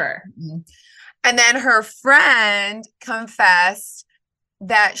could never. And then her friend confessed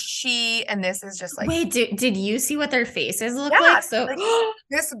that and this is just like, wait, did you see what their faces look like? So like,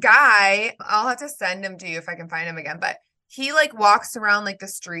 this guy, I'll have to send him to you if I can find him again, but he like walks around like the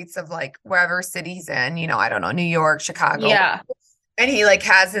streets of like wherever city he's in, I don't know, New York, Chicago. Yeah. And he like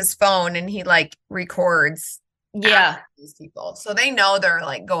has his phone and he like records these people. So they know they're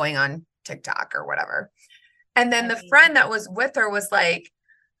like going on TikTok or whatever. And then the friend that was with her was like,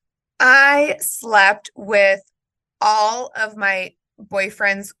 I slept with all of my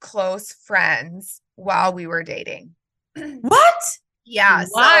boyfriend's close friends while we were dating. What? Yeah.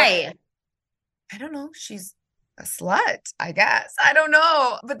 Why? So, I don't know. She's a slut, I guess. I don't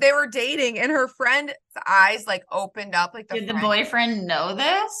know. But they were dating and her friend's eyes like opened up. Like did the boyfriend know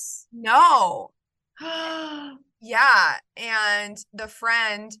this? No. Yeah. And the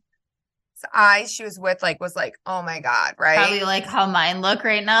friend's eyes she was with was like, oh my God, right? Probably like how mine look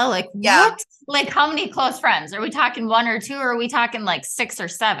right now. Like, what? Like how many close friends? Are we talking 1 or 2 or are we talking like 6 or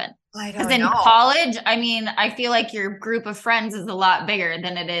 7? Because in college, I mean, I feel like your group of friends is a lot bigger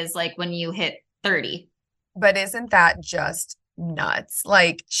than it is like when you hit 30. But isn't that just nuts?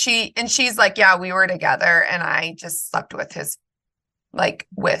 Like she's like, yeah, we were together and I just slept with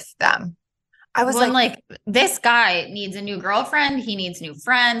with them. I was like, this guy needs a new girlfriend. He needs new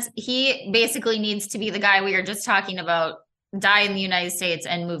friends. He basically needs to be the guy we were just talking about, die in the United States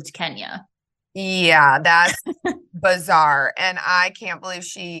and move to Kenya. Yeah, that's bizarre. And I can't believe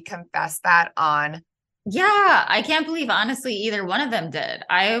she confessed that on. Yeah, I can't believe, honestly, either one of them did.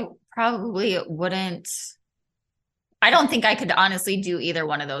 I probably wouldn't. I don't think I could honestly do either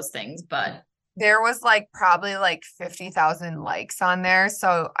one of those things, but. There was probably 50,000 likes on there.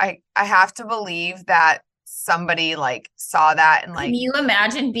 So I have to believe that somebody saw that and Can you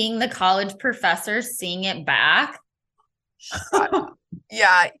imagine being the college professor seeing it back?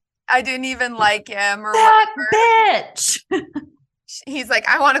 Yeah, I didn't even like him or that bitch. He's like,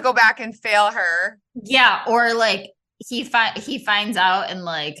 I want to go back and fail her. Yeah, or he finds out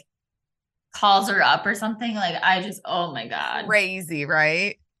and calls her up or something. Oh my God. Crazy,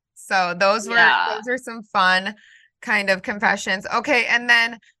 right? So those are some fun kind of confessions. Okay. And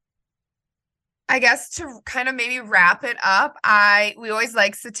then I guess to kind of maybe wrap it up, we always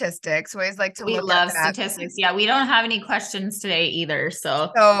like statistics. We always like to look love statistics. Yeah. We don't have any questions today either.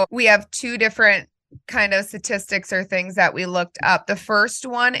 So we have 2 different kind of statistics or things that we looked up. The first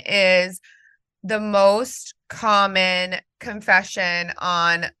one is the most common confession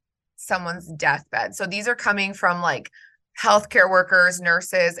on someone's deathbed. So these are coming from healthcare workers,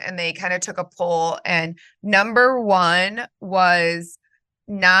 nurses, and they kind of took a poll. And number 1 was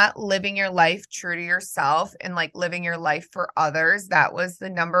not living your life true to yourself and living your life for others. That was the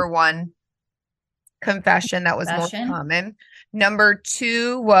number 1 confession that was most common. Number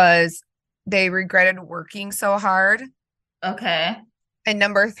 2 was they regretted working so hard. Okay. And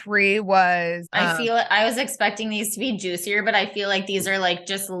number 3 was I was expecting these to be juicier, but I feel like these are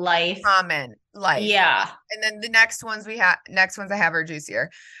just life. Common life. Yeah. And then the next ones I have are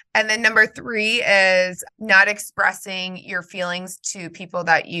juicier. And then number 3 is not expressing your feelings to people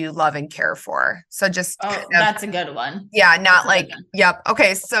that you love and care for. So just that's a good one. Yeah, not yep.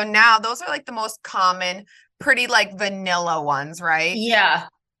 Okay, so now those are the most common, pretty vanilla ones, right? Yeah.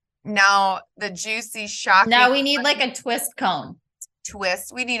 Now the juicy, shocking. Now we need a twist cone.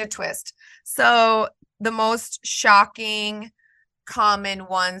 We need a twist. So the most shocking, common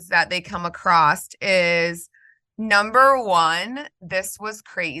ones that they come across is number 1. This was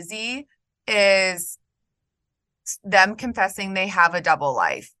crazy. Is them confessing they have a double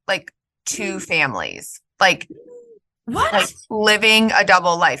life, 2 families, what? Living a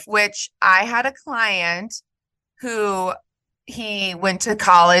double life. Which I had a client who he went to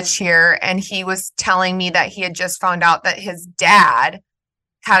college here, and he was telling me that he had just found out that his dad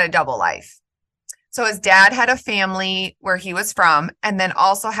had a double life. So his dad had a family where he was from, and then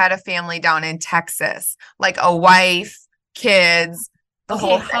also had a family down in Texas, like a wife, kids, the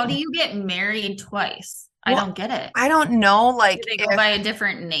whole thing. How do you get married twice? Well, I don't get it. I don't know, like, do they go by a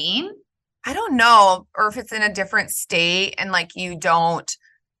different name? I don't know, or if it's in a different state and like you don't,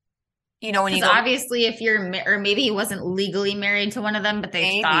 when you go, obviously if you're, or maybe he wasn't legally married to one of them, but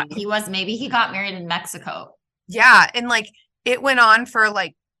they thought he was, maybe he got married in Mexico. Yeah. And like, it went on for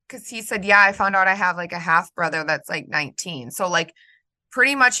like, cause he said, yeah, I found out I have like a half brother that's like 19. So like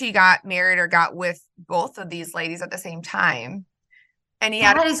pretty much he got married or got with both of these ladies at the same time. And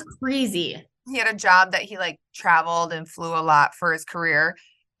that is crazy. He had a job that he like traveled and flew a lot for his career.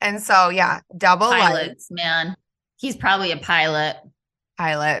 And so, yeah, double pilots, man. He's probably a pilot.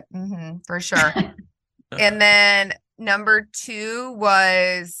 For sure. And then number 2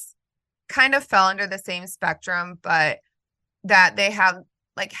 was kind of fell under the same spectrum, but that they have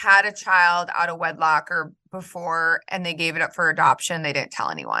like had a child out of wedlock or before, and they gave it up for adoption. They didn't tell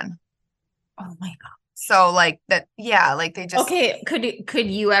anyone. Oh my God. So like that, yeah, like they just. Okay. Could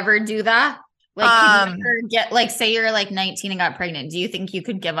you ever do that? Like, could you ever get, like, say you're like 19 and got pregnant. Do you think you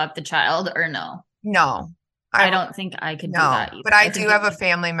could give up the child or no? No. I don't think I could do that either. But I do have a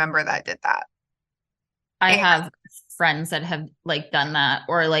family member that did that. I have friends that have like done that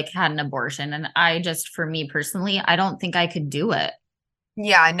or like had an abortion. And I just, for me personally, I don't think I could do it.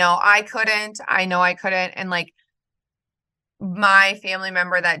 Yeah, no, I couldn't. I know I couldn't. And like my family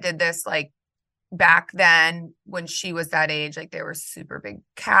member that did this, like back then when she was that age, like they were super big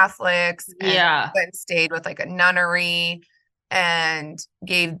Catholics. Yeah. And stayed with like a nunnery and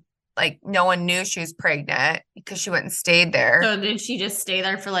gave, like, no one knew she was pregnant because she went and stayed there. So did she just stay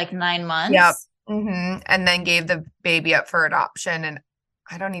there for like 9 months? Yep. And then gave the baby up for adoption. And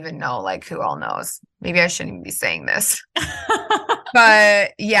I don't even know like who all knows. Maybe I shouldn't even be saying this.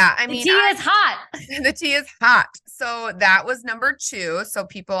 But yeah, I mean, the tea is hot. The tea is hot. So that was number 2. So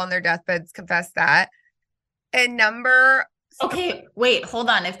people on their deathbeds confess that. And okay, wait, hold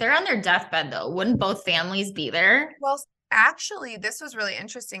on. If they're on their deathbed though, wouldn't both families be there? Well, actually, this was really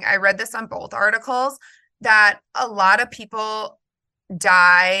interesting. I read this on both articles that a lot of people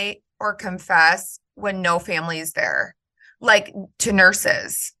die or confess when no family is there, like to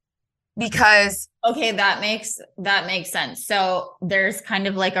nurses, because. Okay, that makes sense. So there's kind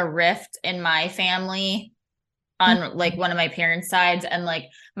of like a rift in my family on like one of my parents' sides, and like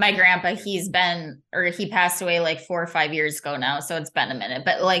my grandpa, he passed away like 4 or 5 years ago now, so it's been a minute.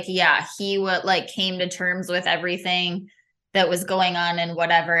 But like, yeah, he would like came to terms with everything that was going on and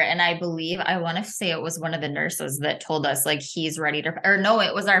whatever. And I want to say it was one of the nurses that told us like he's ready to, or no,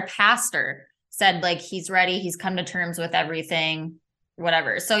 it was our pastor said like he's ready, he's come to terms with everything,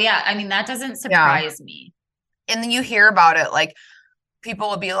 whatever. So yeah, I mean, that doesn't surprise me. And then you hear about it, like people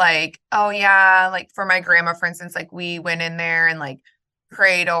will be like, oh yeah, like for my grandma, for instance, like we went in there and like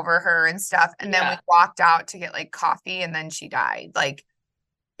prayed over her and stuff. And then we walked out to get like coffee and then she died. Like,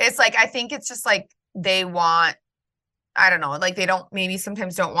 it's like, I think it's just like they want, I don't know, like they don't, maybe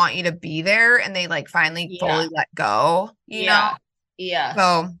sometimes don't want you to be there, and they like finally fully let go, you know? Yeah.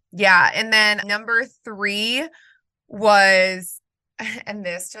 So yeah. And then number 3 was, and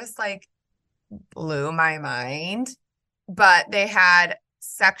this just like blew my mind, but they had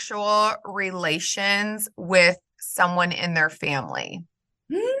sexual relations with someone in their family.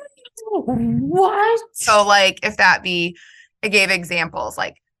 What? So like if that be, I gave examples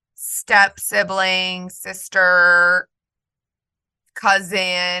like step sibling, sister,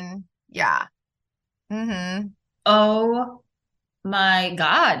 cousin. Yeah. Oh my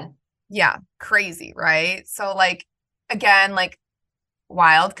God. Yeah. Crazy, right? So like, again, like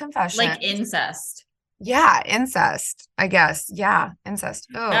wild confession. Like incest. Yeah, incest, I guess. Yeah, incest.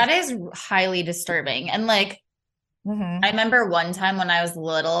 Ugh. That is highly disturbing. And like, I remember one time when I was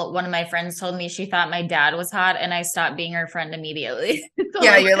little, one of my friends told me she thought my dad was hot, and I stopped being her friend immediately. So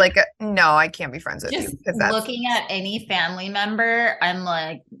yeah, like, you're like, no, I can't be friends with you. Because looking at any family member, I'm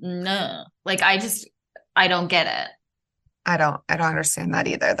like, no. Like, I don't get it. I don't understand that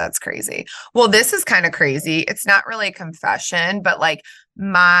either. That's crazy. Well, this is kind of crazy. It's not really a confession, but like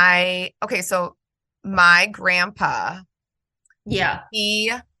so my grandpa,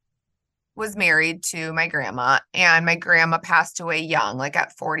 he was married to my grandma, and my grandma passed away young, like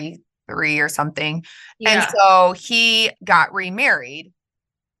at 43 or something. And so he got remarried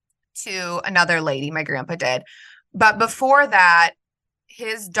to another lady, my grandpa did. But before that,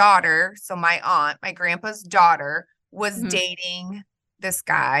 his daughter, so my aunt, my grandpa's daughter, was dating this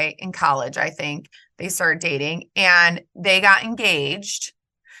guy in college, I think. They started dating and they got engaged.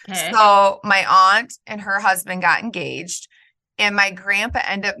 Okay. So my aunt and her husband got engaged, and my grandpa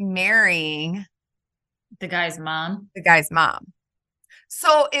ended up marrying the guy's mom.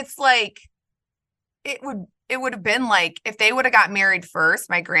 So it's like, it would have been like, if they would have got married first,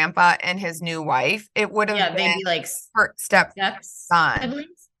 my grandpa and his new wife, it would have been they'd be like her step son.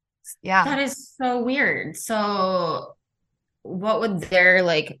 Siblings? Yeah. That is so weird. So what would their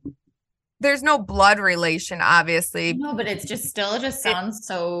like, there's no blood relation, obviously. No, but it's just sounds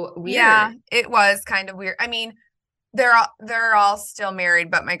so weird. Yeah, it was kind of weird. I mean, they're all still married,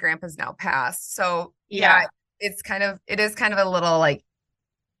 but my grandpa's now passed. So yeah, it is kind of a little like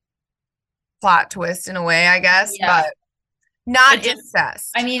plot twist in a way, I guess, but not incest.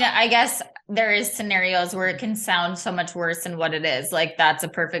 I mean, I guess there is scenarios where it can sound so much worse than what it is. Like that's a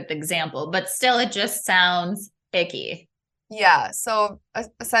perfect example, but still it just sounds icky. Yeah. So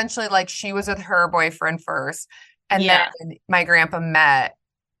essentially, like, she was with her boyfriend first, and then my grandpa met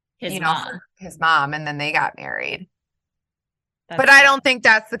his mom, and then they got married. But I don't think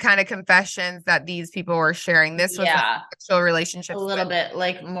that's the kind of confessions that these people were sharing. This was a sexual relationship. A little bit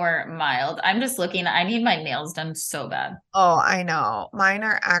like more mild. I'm just looking. I need my nails done so bad. Oh, I know. Mine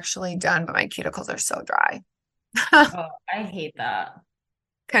are actually done, but my cuticles are so dry. Oh, I hate that.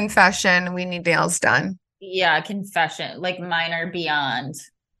 Confession. We need nails done. Yeah, confession. Like mine are beyond.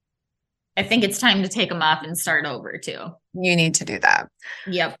 I think it's time to take them off and start over too. You need to do that.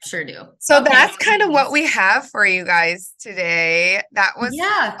 Yep, sure do. So that's kind of what we have for you guys today. That was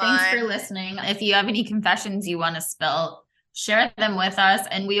fun. Thanks for listening. If you have any confessions you want to spill, share them with us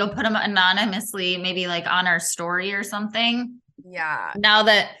and we'll put them anonymously, maybe like on our story or something. Yeah. Now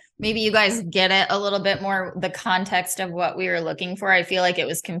that maybe you guys get it a little bit more, the context of what we were looking for, I feel like it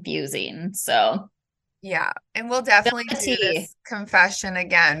was confusing. So yeah, and we'll definitely do this confession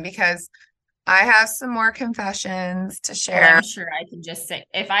again because I have some more confessions to share. Well, I'm sure I could just say,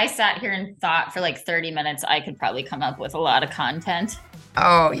 if I sat here and thought for like 30 minutes, I could probably come up with a lot of content.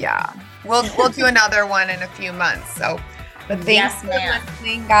 Oh yeah, we'll do another one in a few months. So, but thanks for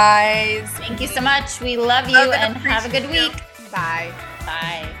listening, guys. Thank you so much. We love you and have a good week. Bye.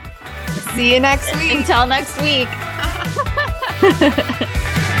 Bye. See you next week. Until next week.